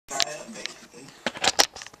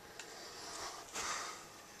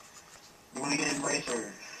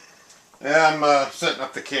Yeah, I'm setting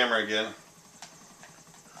up the camera again.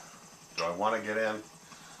 Do I want to get in?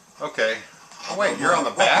 Okay. Oh wait, you're on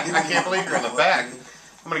the back? I can't believe you're on the back.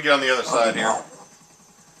 I'm going to get on the other side here.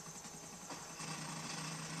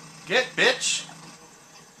 Get, bitch!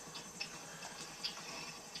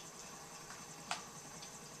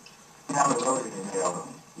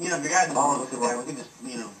 You know, if your guy's ball looking there, we can just,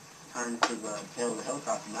 you know, turn to the tail of the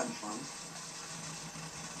helicopter and that'd be fun.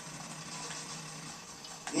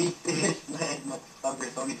 Man, motherfucker,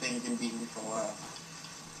 it's the only thing you can beat me for a while.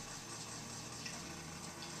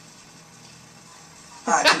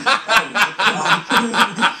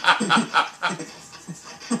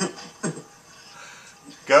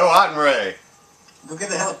 Go Ottenray! Go get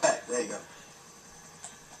the helipad. There you go.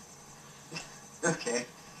 Okay.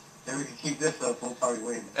 Then we can keep this up. We'll probably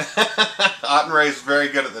win. Ottenray's very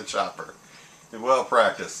good at the chopper. He's well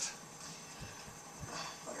practiced.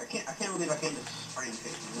 I can't believe I can't just frame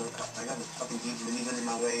it. You know, I got this fucking deep minigun in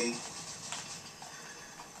my way.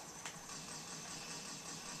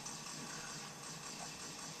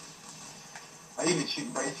 I even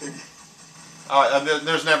shoot bracer. Oh,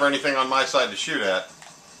 there's never anything on my side to shoot at.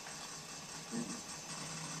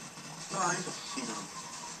 No, I ain't just, you know,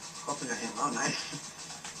 hoping at him. Oh, nice.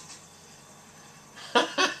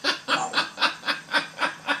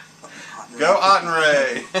 Go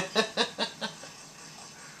Ottenray!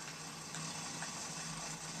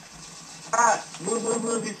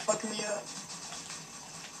 Move, he's fucking me up.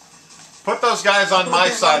 Put those guys on my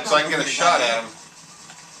side so I can get a shot at them.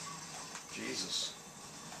 Jesus.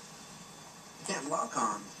 I can't lock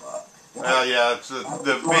on, fuck. Well, yeah, it's the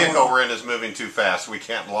vehicle we're in is moving too fast. We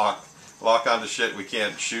can't lock onto shit. We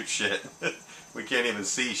can't shoot shit. We can't even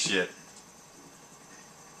see shit.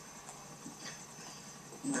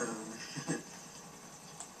 No.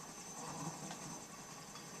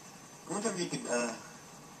 I wonder if you could,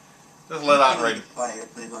 Just let Ottenray. fly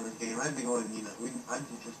airplanes on this game. I'd be going, you know, I'd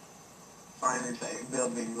be just flying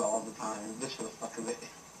buildings all the time, just for the fuck of it.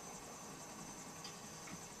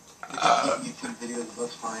 YouTube videos of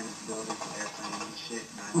us flying into buildings and airplanes and shit,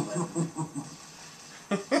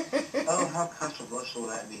 9/11. Oh, how controversial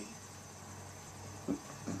would that be?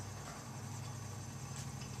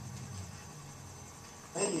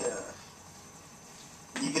 Hey,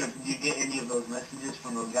 do you get any of those messages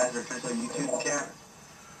from those guys that are trying to YouTube account?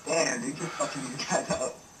 Damn, dude, you're fucking these guys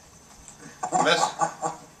up.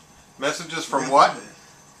 Messages from what?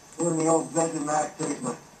 We're in the old Benjamin Mac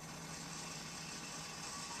treatment.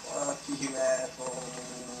 Fuck you, asshole.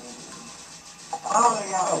 Oh,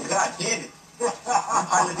 yeah. Oh, god damn it. I'm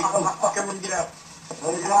piloting. Oh, fuck, I'm gonna get out.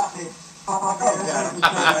 Let it out, me. Oh, my god.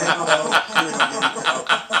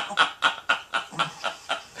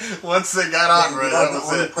 Once they got Ottenray, that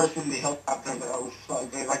was it. Person in the helicopter that I was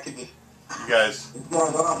like, if I could just... You guys. These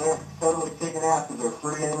guys are they're totally kicking ass because they're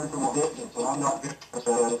free aiming from a distance, so I'm not good for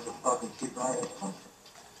that. It's a fucking cheap riot. Do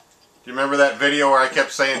you remember that video where I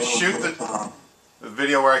kept saying, shoot the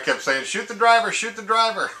video where I kept saying, shoot the driver, shoot the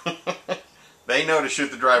driver. They know to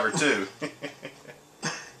shoot the driver too.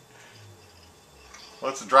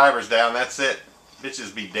 Once the driver's down, that's it.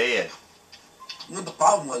 Bitches be dead. You know what the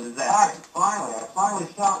problem was is that I finally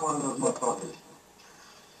shot one of those motherfuckers.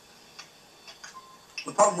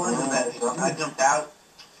 The problem was is that I jumped out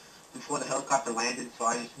before the helicopter landed, so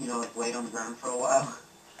I just, you know, like laid on the ground for a while.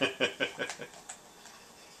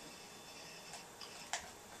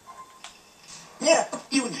 Yeah, fuck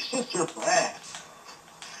you and your sister for that.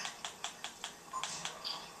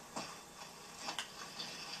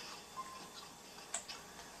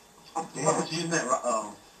 Yeah, I was using that,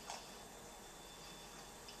 oh.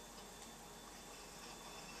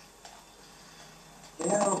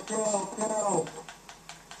 Go.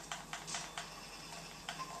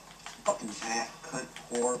 Fucking ass, cunt,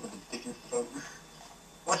 whore with a dick in his throat.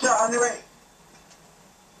 Watch out, Ottenray!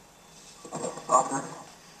 Fucker.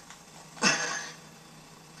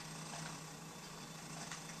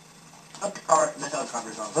 Up the car, the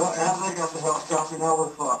helicopter's on fire. Now they got the helicopter, now we're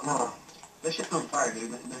fucked, no. This shit's on fire,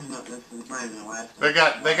 dude. This is not even the last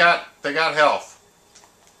They got health.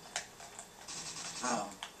 Oh.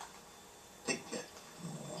 Take it.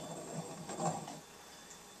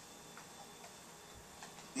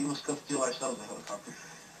 We must go steal ourselves a helicopter.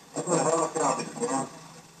 That's what a helicopter, man.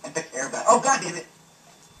 Epic airbag. Oh, god damn it!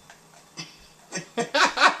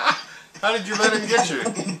 How did you let him get you?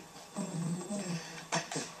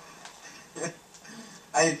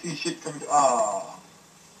 I didn't see shit come. Oh.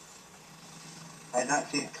 I did not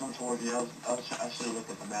see it come towards you. I should have looked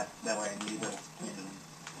at the map. That way I knew that, you know.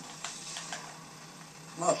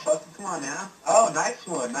 Motherfucker, come on now. Oh, nice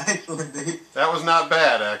one, dude. That was not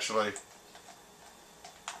bad, actually.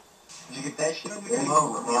 Did you get that shit over there? Game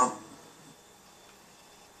over, man.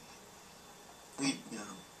 We,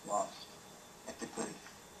 lost. Epically.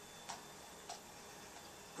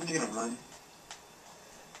 Who's you gonna run?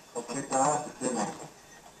 Okay, guys, it's in there.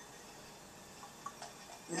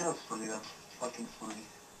 Yeah, that was funny though. Fucking funny.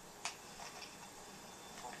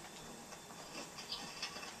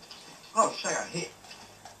 Oh shit, I got hit.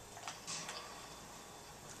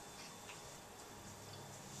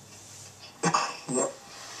 Yep.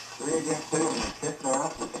 3 against 2 and they're kicking her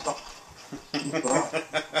ass with the fuck.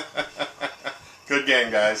 Good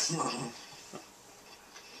game, guys.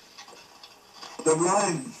 Good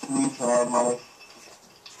morning, sweetheart, mother.